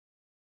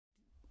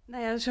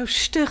Nou ja, zo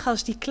stug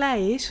als die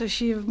klei is,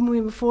 moet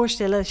je me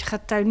voorstellen, als je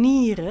gaat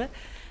tuinieren,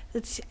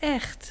 dat is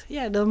echt,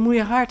 ja, dan moet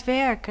je hard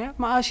werken.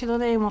 Maar als je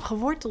dan eenmaal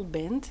geworteld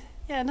bent,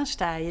 ja, dan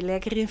sta je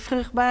lekker in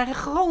vruchtbare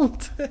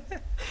grond.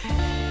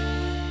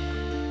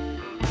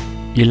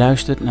 Je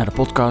luistert naar de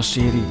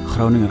podcastserie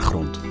Groninger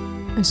Grond.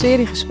 Een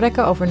serie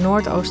gesprekken over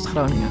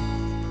Noordoost-Groningen.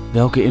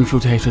 Welke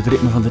invloed heeft het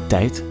ritme van de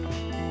tijd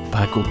op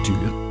haar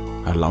cultuur,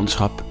 haar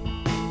landschap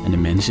en de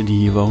mensen die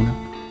hier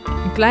wonen?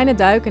 Een kleine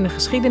duik in de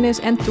geschiedenis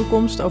en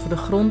toekomst over de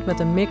grond met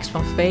een mix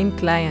van veen,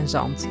 klei en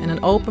zand en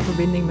een open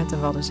verbinding met de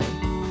Waddenzee.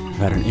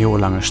 Waar een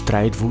eeuwenlange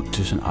strijd woedt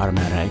tussen arm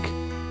en rijk.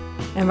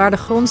 En waar de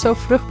grond zo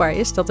vruchtbaar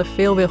is dat er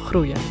veel wil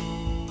groeien.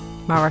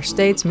 Maar waar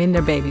steeds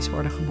minder baby's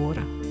worden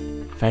geboren.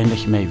 Fijn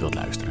dat je mee wilt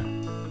luisteren.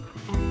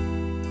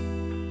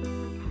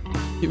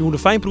 Je moet een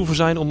fijnproever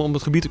zijn om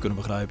het gebied te kunnen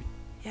begrijpen.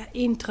 Ja,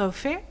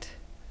 introvert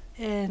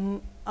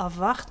en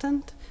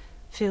afwachtend,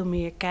 veel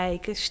meer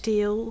kijken,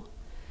 stil.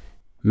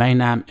 Mijn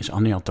naam is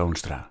Anne-Jan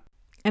Toonstra.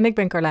 En ik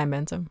ben Carlijn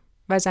Bentum.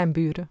 Wij zijn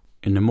buren.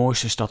 In de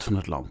mooiste stad van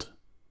het land.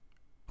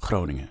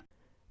 Groningen.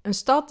 Een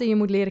stad die je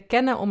moet leren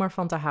kennen om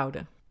ervan te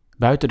houden.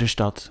 Buiten de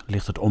stad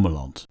ligt het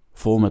Ommeland,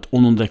 vol met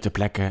onontdekte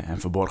plekken en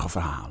verborgen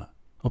verhalen.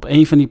 Op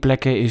een van die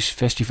plekken is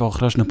festival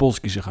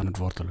Krasnopolski zich aan het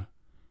wortelen.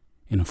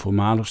 In een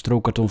voormalig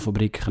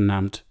strookkartonfabriek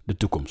genaamd De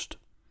Toekomst.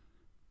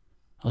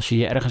 Als je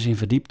je ergens in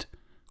verdiept,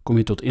 kom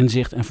je tot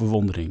inzicht en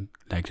verwondering,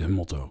 lijkt hun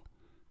motto.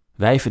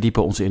 Wij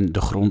verdiepen ons in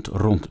de grond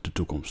rond de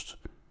toekomst,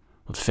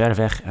 wat ver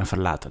weg en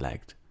verlaten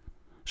lijkt.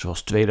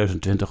 Zoals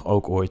 2020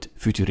 ook ooit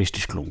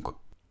futuristisch klonk.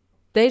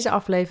 Deze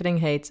aflevering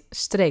heet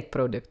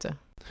Streekproducten.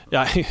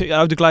 Ja,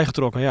 uit de klei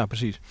getrokken, ja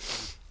precies.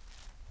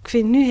 Ik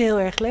vind het nu heel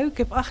erg leuk, ik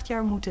heb 8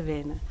 jaar moeten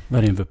wennen.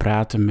 Waarin we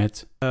praten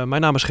met...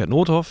 Mijn naam is Gert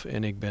Noordhof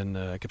en ik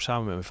heb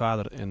samen met mijn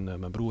vader en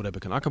mijn broer heb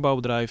ik een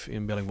akkerbouwbedrijf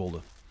in Bellingwolde.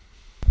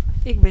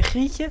 Ik ben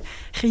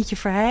Grietje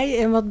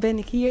Verheij en wat ben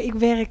ik hier? Ik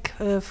werk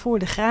voor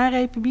de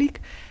Graanrepubliek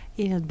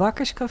in het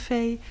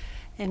Bakkerscafé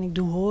en ik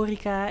doe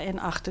horeca en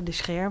achter de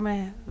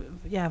schermen,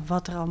 ja,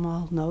 wat er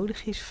allemaal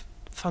nodig is,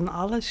 van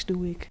alles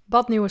doe ik.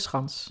 Bad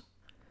Nieuweschans,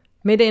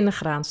 midden in de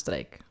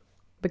graanstreek.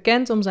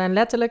 Bekend om zijn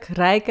letterlijk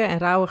rijke en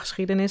rauwe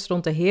geschiedenis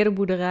rond de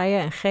herenboerderijen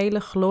en gele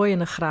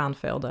glooiende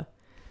graanvelden.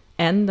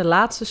 En de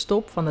laatste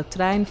stop van de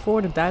trein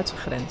voor de Duitse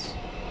grens.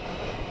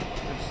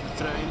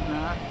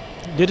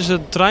 Dit is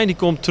de trein die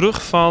komt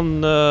terug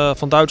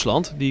van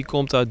Duitsland. Die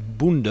komt uit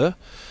Boende.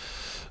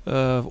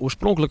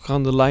 Oorspronkelijk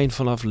aan de lijn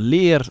vanaf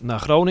Leer naar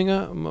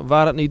Groningen. Maar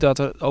waar het niet dat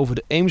er over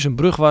de Eems een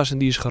brug was en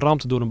die is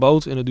geramd door een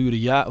boot. En het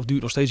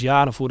duurt nog steeds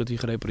jaren voordat die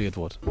gerepareerd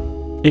wordt.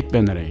 Ik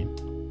ben er een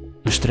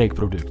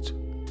streekproduct.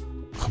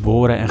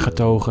 Geboren en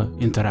getogen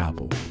in Ter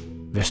Apel,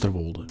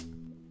 Westerwolde.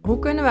 Hoe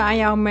kunnen we aan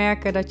jou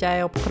merken dat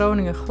jij op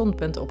Groningen grond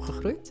bent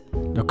opgegroeid?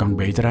 Dat kan ik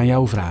beter aan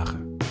jou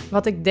vragen.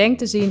 Wat ik denk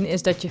te zien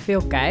is dat je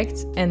veel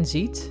kijkt en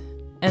ziet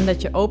en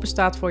dat je open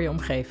staat voor je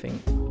omgeving.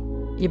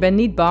 Je bent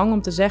niet bang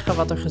om te zeggen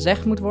wat er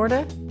gezegd moet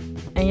worden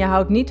en je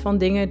houdt niet van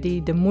dingen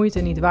die de moeite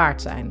niet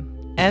waard zijn.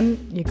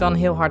 En je kan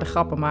heel harde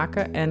grappen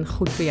maken en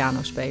goed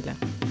piano spelen.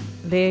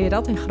 Leer je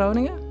dat in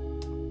Groningen?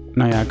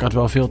 Nou ja, ik had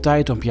wel veel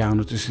tijd om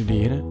piano te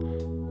studeren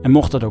en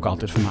mocht dat ook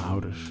altijd van mijn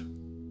ouders.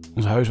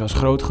 Ons huis was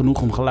groot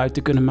genoeg om geluid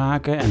te kunnen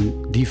maken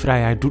en die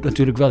vrijheid doet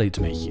natuurlijk wel iets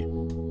met je.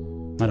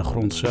 Maar de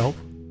grond zelf,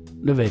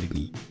 dat weet ik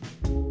niet.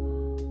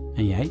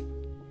 En jij?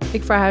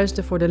 Ik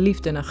verhuisde voor de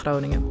liefde naar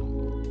Groningen.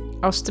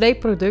 Als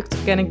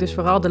streekproduct ken ik dus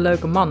vooral de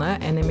leuke mannen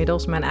en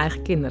inmiddels mijn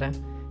eigen kinderen.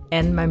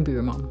 En mijn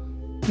buurman.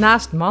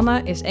 Naast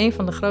mannen is een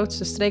van de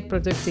grootste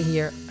streekproducten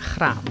hier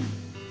graan.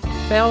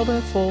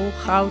 Velden vol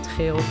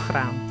goudgeel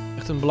graan.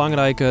 Echt een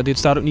belangrijke, dit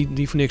staat ook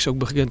niet voor niks ook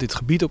bekend, dit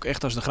gebied ook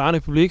echt als de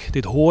Graanrepubliek.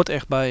 Dit hoort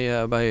echt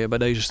bij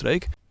deze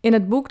streek. In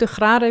het boek De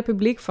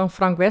Graanrepubliek van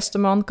Frank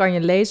Westerman kan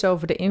je lezen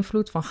over de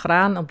invloed van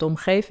graan op de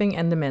omgeving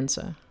en de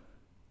mensen.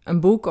 Een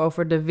boek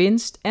over de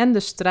winst en de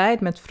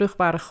strijd met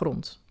vruchtbare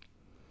grond.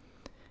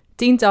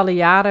 Tientallen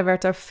jaren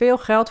werd er veel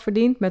geld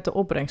verdiend met de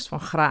opbrengst van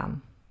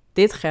graan.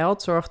 Dit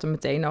geld zorgde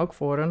meteen ook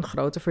voor een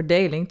grote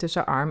verdeling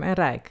tussen arm en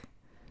rijk.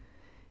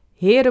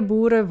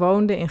 Herenboeren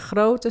woonden in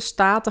grote,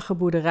 statige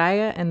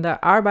boerderijen en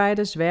de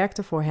arbeiders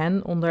werkten voor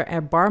hen onder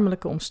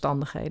erbarmelijke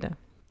omstandigheden.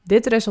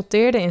 Dit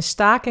resulteerde in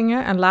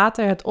stakingen en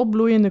later het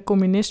opbloeiende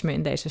communisme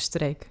in deze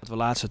streek. Wat we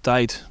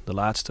de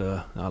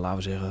laatste, laten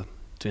we zeggen,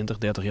 20,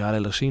 30 jaar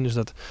heel erg zien, is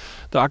dat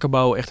de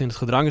akkerbouw echt in het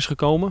gedrang is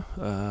gekomen.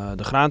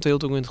 De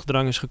graanteelt ook in het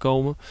gedrang is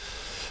gekomen.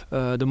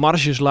 De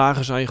marges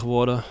lager zijn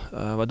geworden,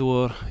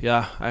 waardoor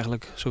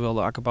eigenlijk zowel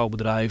de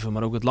akkerbouwbedrijven,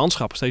 maar ook het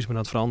landschap steeds meer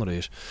aan het veranderen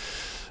is.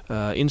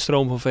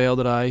 Instroom van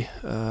veehouderij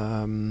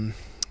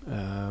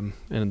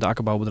en de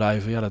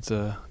akkerbouwbedrijven,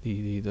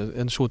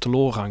 een soort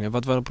teloorgang. En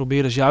wat we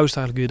proberen is juist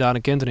eigenlijk weer daar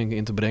een kentering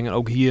in te brengen.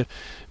 Ook hier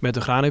met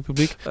de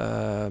Graanrepubliek.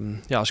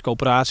 Als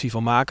coöperatie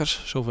van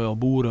makers, zowel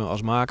boeren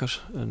als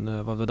makers.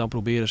 En wat we dan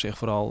proberen is echt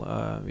vooral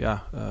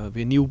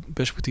weer nieuw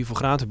perspectief voor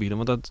graan te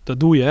bieden. Want dat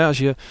doe je als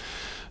je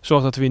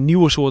zorgt dat er weer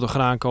nieuwe soorten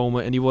graan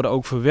komen en die worden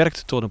ook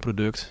verwerkt tot een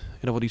product. En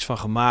er wordt iets van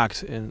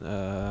gemaakt en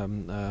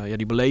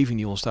die beleving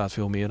die ontstaat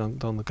veel meer.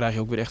 Dan krijg je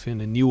ook weer echt weer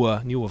een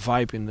nieuwe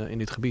vibe in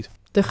dit gebied.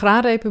 De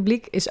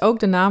Graanrepubliek is ook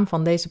de naam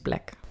van deze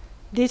plek.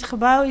 Dit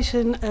gebouw is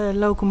een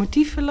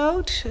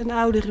locomotievenloods, een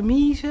oude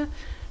remise.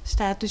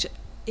 Staat dus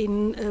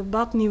in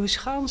Bad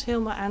Nieuweschans,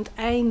 helemaal aan het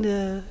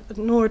einde,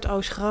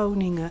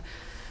 Noordoost-Groningen.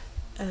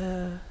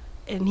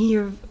 En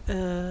hier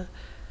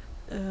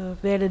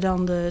werden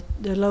dan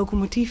de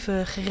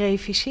locomotieven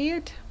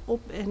gereviseerd.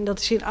 En dat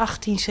is in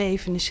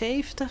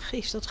 1877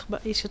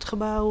 is het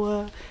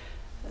gebouw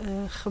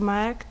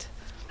gemaakt.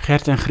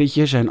 Gert en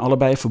Grietje zijn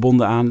allebei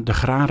verbonden aan de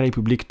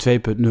Graanrepubliek 2.0.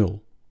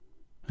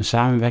 Een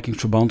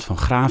samenwerkingsverband van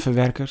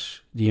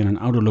graanverwerkers die in een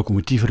oude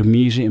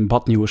locomotievenremise in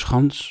Bad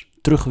Nieuweschans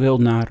terug wil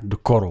naar de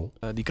korrel.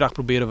 Die kracht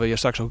proberen we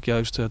straks ook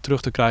juist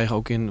terug te krijgen,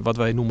 ook in wat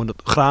wij noemen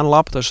het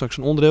graanlab. Dat is straks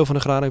een onderdeel van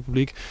de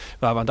Graanrepubliek,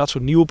 waar we aan dat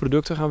soort nieuwe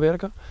producten gaan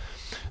werken.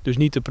 Dus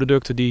niet de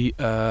producten die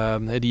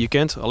je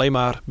kent, alleen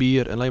maar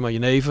bier en alleen maar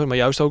jenever, maar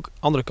juist ook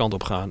andere kant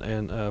op gaan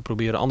en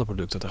proberen andere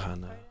producten te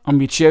gaan.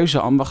 Ambitieuze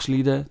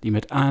ambachtslieden die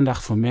met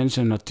aandacht voor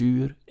mensen en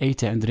natuur,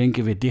 eten en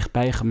drinken weer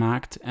dichtbij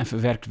gemaakt en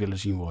verwerkt willen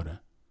zien worden.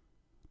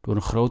 Door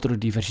een grotere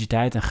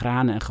diversiteit aan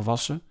granen en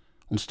gewassen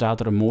ontstaat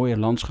er een mooier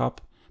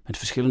landschap met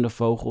verschillende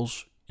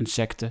vogels,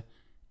 insecten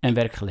en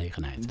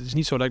werkgelegenheid. Het is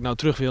niet zo dat ik nou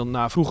terug wil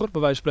naar vroeger,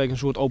 bij wijze van spreken een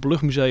soort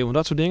openluchtmuseum en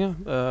dat soort dingen.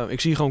 Ik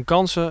zie gewoon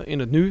kansen in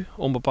het nu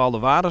om bepaalde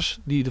waardes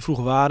die er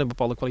vroeger waren,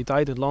 bepaalde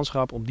kwaliteiten in het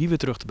landschap, om die weer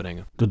terug te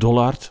brengen. De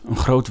Dollard, een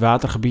groot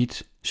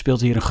watergebied,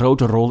 speelt hier een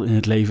grote rol in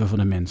het leven van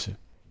de mensen.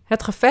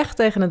 Het gevecht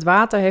tegen het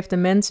water heeft de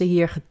mensen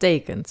hier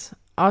getekend.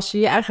 Als je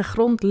je eigen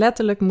grond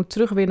letterlijk moet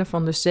terugwinnen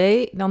van de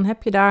zee, dan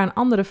heb je daar een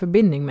andere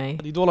verbinding mee.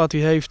 Die Dollard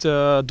die heeft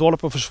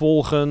dorpen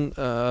verzwolgen,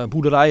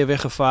 boerderijen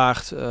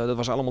weggevaagd. Dat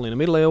was allemaal in de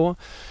middeleeuwen.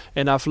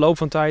 En na verloop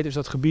van tijd is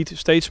dat gebied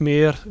steeds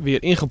meer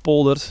weer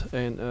ingepolderd.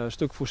 En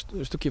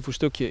stukje voor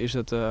stukje is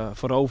het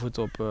veroverd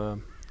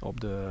op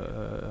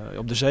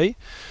de zee.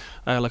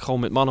 Eigenlijk gewoon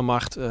met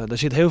mannenmacht. Daar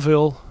zit heel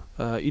veel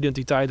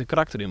identiteit en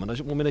karakter in. Maar dat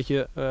is op het moment dat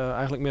je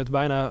eigenlijk met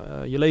bijna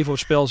je leven op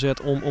het spel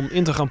zet om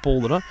in te gaan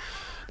polderen,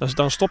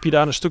 dan stop je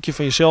daar een stukje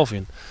van jezelf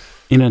in.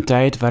 In een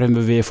tijd waarin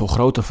we weer voor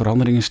grote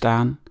veranderingen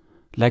staan,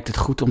 lijkt het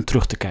goed om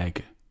terug te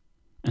kijken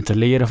en te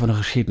leren van de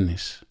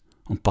geschiedenis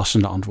om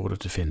passende antwoorden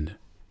te vinden.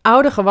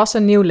 Oude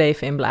gewassen nieuw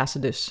leven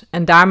inblazen dus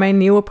en daarmee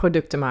nieuwe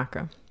producten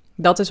maken.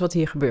 Dat is wat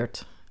hier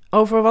gebeurt.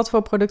 Over wat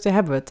voor producten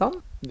hebben we het dan?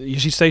 Je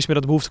ziet steeds meer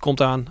dat de behoefte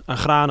komt aan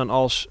granen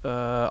als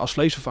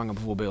vleesvervanger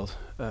bijvoorbeeld.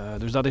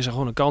 Dus dat is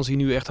gewoon een kans die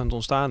nu echt aan het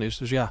ontstaan is.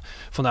 Dus ja,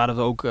 vandaar dat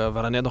we ook, we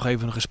hadden net nog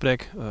even een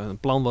gesprek. Een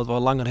plan wat we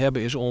al langer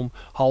hebben is om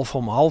half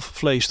om half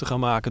vlees te gaan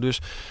maken. Dus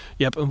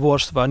je hebt een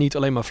worst waar niet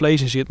alleen maar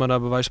vlees in zit, maar daar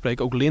bij wijze van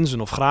spreken ook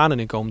linzen of granen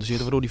in komen te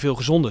zitten, waardoor die veel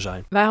gezonder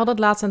zijn. Wij hadden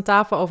het laatst aan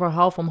tafel over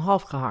half om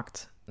half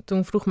gehakt.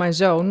 Toen vroeg mijn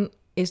zoon,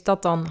 is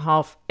dat dan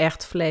half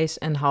echt vlees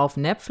en half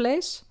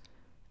nepvlees?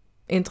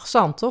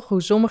 Interessant, toch?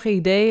 Hoe sommige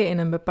ideeën in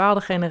een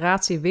bepaalde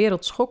generatie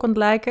wereldschokkend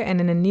lijken en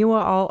in een nieuwe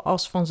al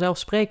als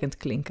vanzelfsprekend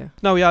klinken.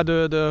 Nou ja,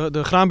 de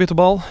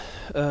graanbitterbal.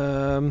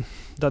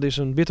 Dat is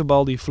een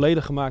bitterbal die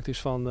volledig gemaakt is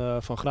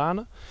van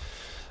granen.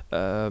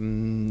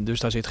 Dus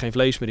daar zit geen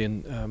vlees meer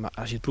in. Maar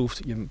als je het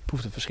proeft, je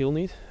proeft het verschil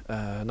niet.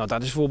 Nou,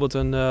 dat is bijvoorbeeld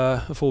een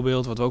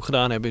voorbeeld. Wat we ook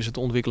gedaan hebben, is het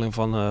ontwikkelen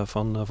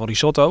van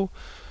risotto.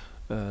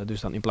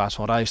 Dus dan in plaats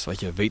van rijst, wat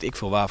je weet ik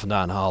veel waar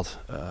vandaan haalt,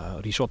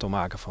 risotto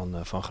maken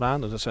van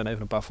graan. Dus dat zijn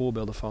even een paar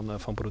voorbeelden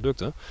van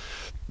producten.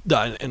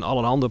 En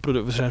allerhande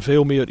producten. Er zijn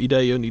veel meer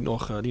ideeën die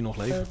nog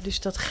leven.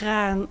 Dus dat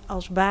graan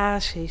als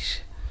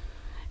basis.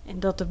 En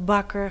dat de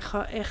bakker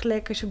gewoon echt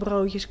lekker zijn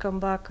broodjes kan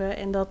bakken.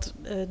 En dat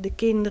de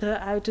kinderen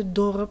uit het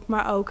dorp,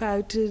 maar ook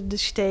uit de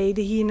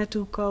steden hier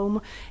naartoe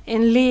komen.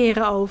 En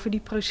leren over die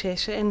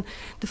processen. En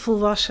de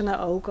volwassenen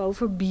ook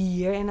over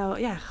bier. En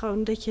ja,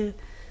 gewoon dat je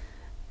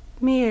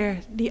meer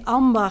die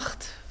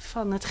ambacht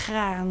van het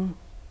graan,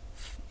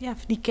 ja,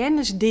 die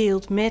kennis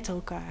deelt met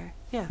elkaar.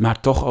 Ja. Maar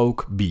toch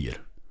ook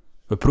bier.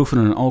 We proeven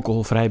een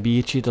alcoholvrij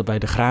biertje dat bij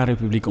de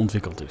Graanrepubliek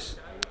ontwikkeld is.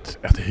 Het is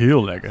echt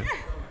heel lekker.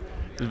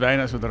 Het is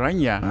bijna een soort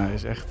ranja. Het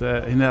is echt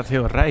inderdaad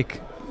heel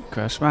rijk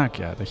qua smaak.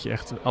 Ja. Dat je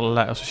echt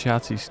allerlei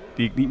associaties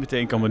die ik niet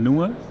meteen kan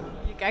benoemen.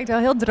 Je kijkt wel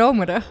heel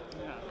dromerig.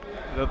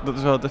 Dat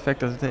is wel het effect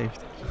dat het heeft.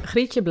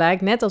 Grietje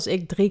blijkt net als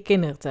ik 3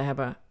 kinderen te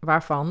hebben,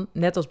 waarvan,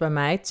 net als bij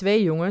mij,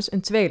 2 jongens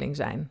een tweeling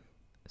zijn.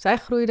 Zij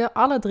groeiden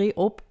alle 3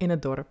 op in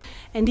het dorp.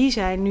 En die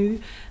zijn nu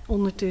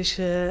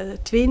ondertussen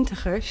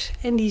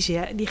 20ers. En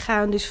die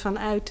gaan dus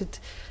vanuit het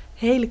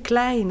hele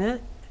kleine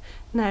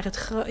naar het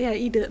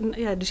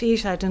grote. Dus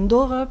eerst uit een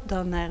dorp,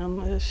 dan naar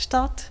een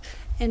stad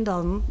en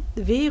dan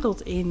de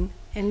wereld in.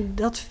 En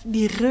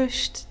die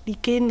rust, die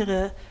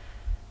kinderen,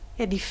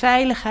 ja, die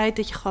veiligheid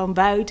dat je gewoon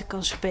buiten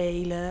kan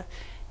spelen.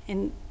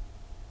 En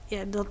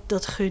ja,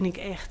 dat gun ik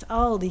echt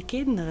al die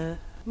kinderen.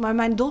 Maar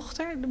mijn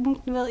dochter, dat moet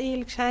ik wel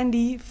eerlijk zijn,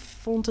 die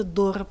vond het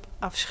dorp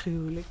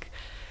afschuwelijk.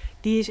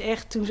 Die is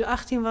echt, toen ze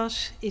 18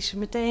 was, is ze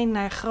meteen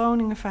naar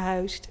Groningen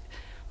verhuisd.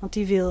 Want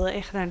die wilde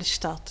echt naar de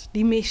stad.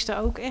 Die miste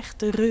ook echt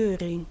de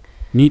reuring.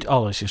 Niet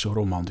alles is zo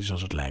romantisch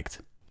als het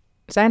lijkt.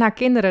 Zijn haar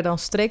kinderen dan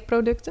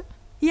streekproducten?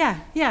 Ja,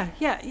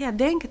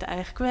 denk het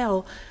eigenlijk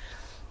wel.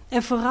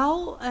 En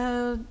vooral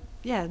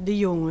de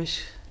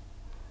jongens.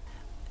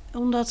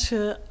 Omdat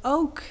ze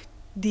ook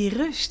die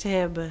rust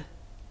hebben.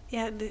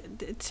 Ja,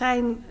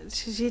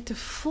 ze zitten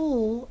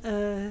vol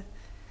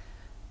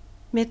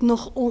met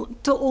nog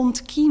te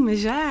ontkiemen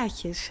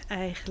zaadjes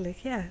eigenlijk.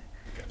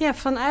 Ja,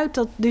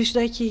 vanuit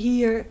dat je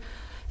hier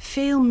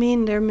veel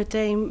minder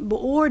meteen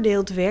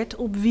beoordeeld werd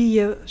op wie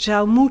je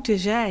zou moeten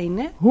zijn.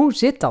 Hè? Hoe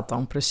zit dat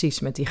dan precies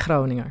met die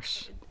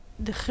Groningers?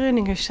 De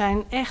Groningers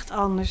zijn echt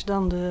anders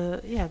dan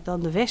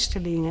de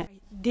Westerlingen.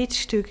 Dit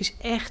stuk is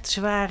echt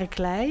zware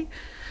klei.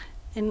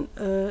 En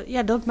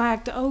dat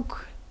maakt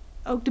ook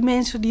de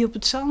mensen die op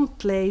het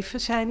zand leven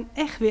zijn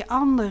echt weer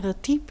andere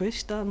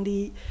types dan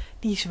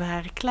die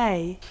zware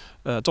klei.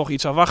 Toch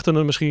iets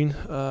afwachtender misschien.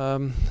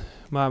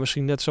 Maar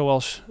misschien net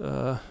zoals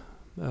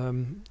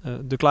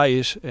de klei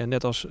is en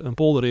net als een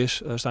polder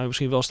is, staan we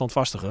misschien wel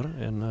standvastiger.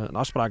 En een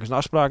afspraak is een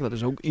afspraak. Dat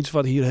is ook iets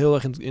wat hier heel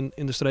erg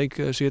in de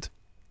streek zit.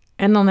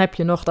 En dan heb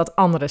je nog dat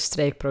andere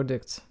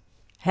streekproduct.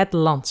 Het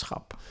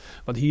landschap.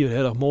 Wat hier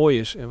heel erg mooi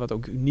is en wat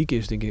ook uniek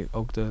is, denk ik,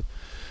 ook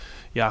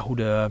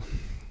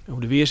hoe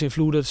de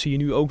weersinvloeden, dat zie je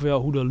nu ook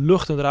wel, hoe de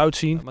luchten eruit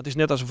zien. Maar het is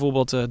net als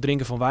bijvoorbeeld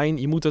drinken van wijn.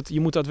 Je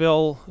moet dat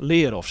wel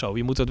leren of zo.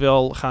 Je moet dat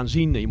wel gaan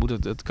zien. Je moet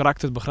het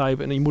karakter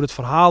begrijpen en je moet het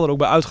verhaal er ook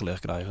bij uitgelegd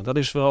krijgen. Dat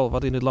is wel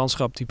wat in het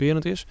landschap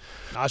typerend is.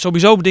 Nou,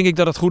 sowieso denk ik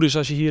dat het goed is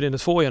als je hier in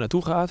het voorjaar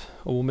naartoe gaat.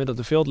 Op het moment dat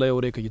de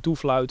veldleeuweriken je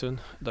toefluiten.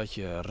 Dat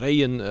je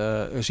reeën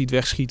ziet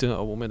wegschieten op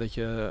het moment dat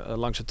je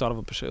langs het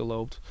tarweperceel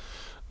loopt.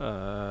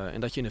 En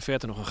dat je in de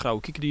verte nog een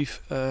grauwe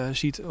kiekendief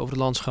ziet over het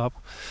landschap.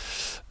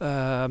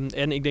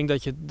 En ik denk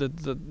dat je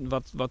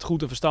wat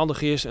goed en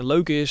verstandig is en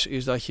leuk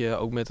is dat je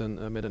ook met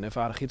een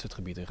ervaren gids het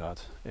gebied in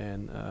gaat.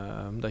 En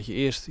dat je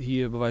eerst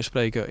hier bij wijze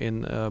van spreken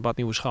in Bad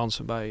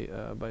Nieuweschans bij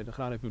de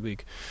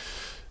Graanrepubliek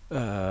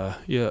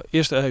je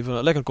eerst even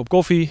een lekker kop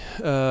koffie,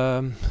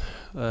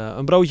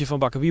 een broodje van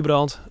Bakker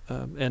Wiebrand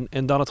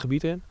en dan het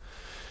gebied in.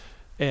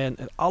 En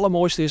het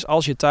allermooiste is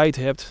als je tijd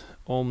hebt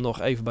om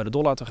nog even bij de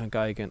Dollard te gaan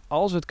kijken. En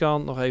als het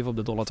kan, nog even op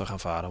de Dollard te gaan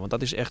varen. Want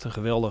dat is echt een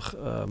geweldig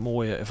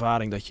mooie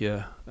ervaring dat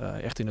je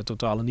echt in het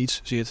totale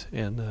niets zit.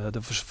 En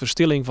de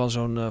verstilling van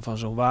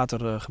zo'n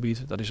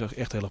watergebied, dat is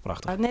echt heel erg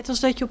prachtig. Net als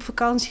dat je op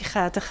vakantie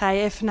gaat, dan ga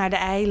je even naar de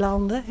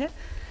eilanden. Hè?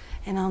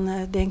 En dan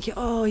denk je,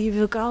 oh, hier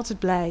wil ik altijd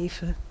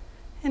blijven.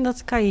 En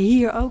dat kan je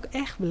hier ook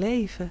echt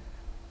beleven.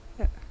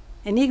 Ja.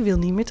 En ik wil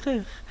niet meer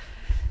terug.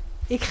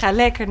 Ik ga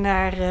lekker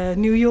naar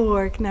New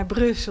York, naar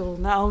Brussel,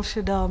 naar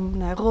Amsterdam,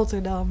 naar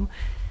Rotterdam.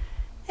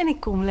 En ik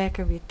kom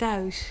lekker weer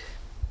thuis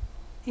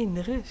in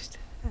de rust.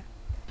 Ja.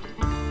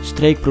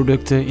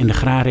 Streekproducten in de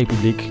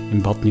Graanrepubliek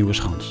in Bad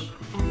Nieuweschans.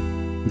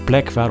 Een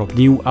plek waar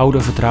opnieuw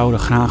oude vertrouwde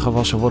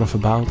graangewassen worden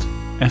verbouwd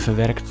en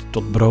verwerkt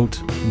tot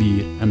brood,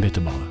 bier en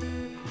bitterballen.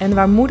 En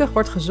waar moedig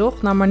wordt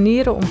gezocht naar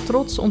manieren om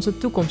trots onze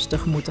toekomst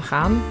tegemoet te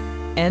gaan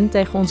en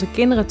tegen onze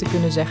kinderen te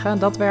kunnen zeggen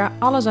dat we er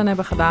alles aan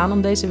hebben gedaan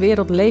om deze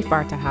wereld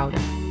leefbaar te houden.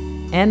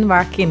 En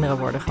waar kinderen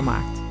worden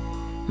gemaakt.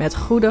 Met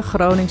goede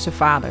Groningse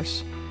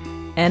vaders.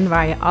 En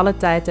waar je alle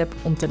tijd hebt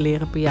om te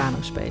leren piano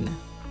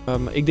spelen.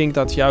 Ik denk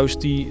dat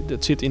juist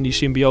dat zit in die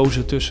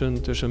symbiose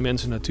tussen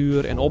mens en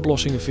natuur en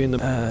oplossingen vinden.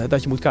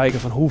 Dat je moet kijken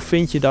van hoe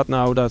vind je dat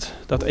nou,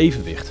 dat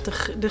evenwicht.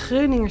 De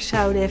Groningers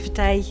zouden even een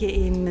tijdje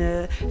in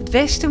het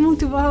westen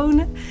moeten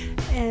wonen.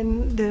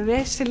 En de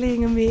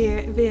Westerlingen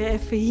weer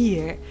even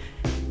hier.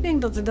 Ik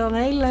denk dat er dan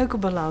een hele leuke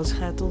balans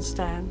gaat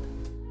ontstaan.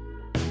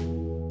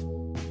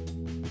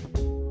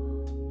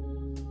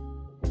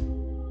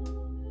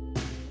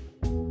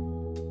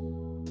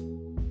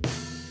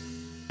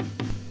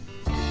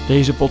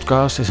 Deze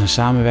podcast is een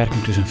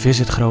samenwerking tussen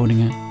Visit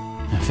Groningen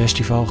en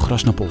Festival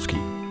Krasnopolski.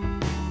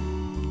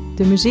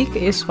 De muziek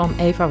is van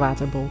Eva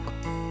Waterbolk.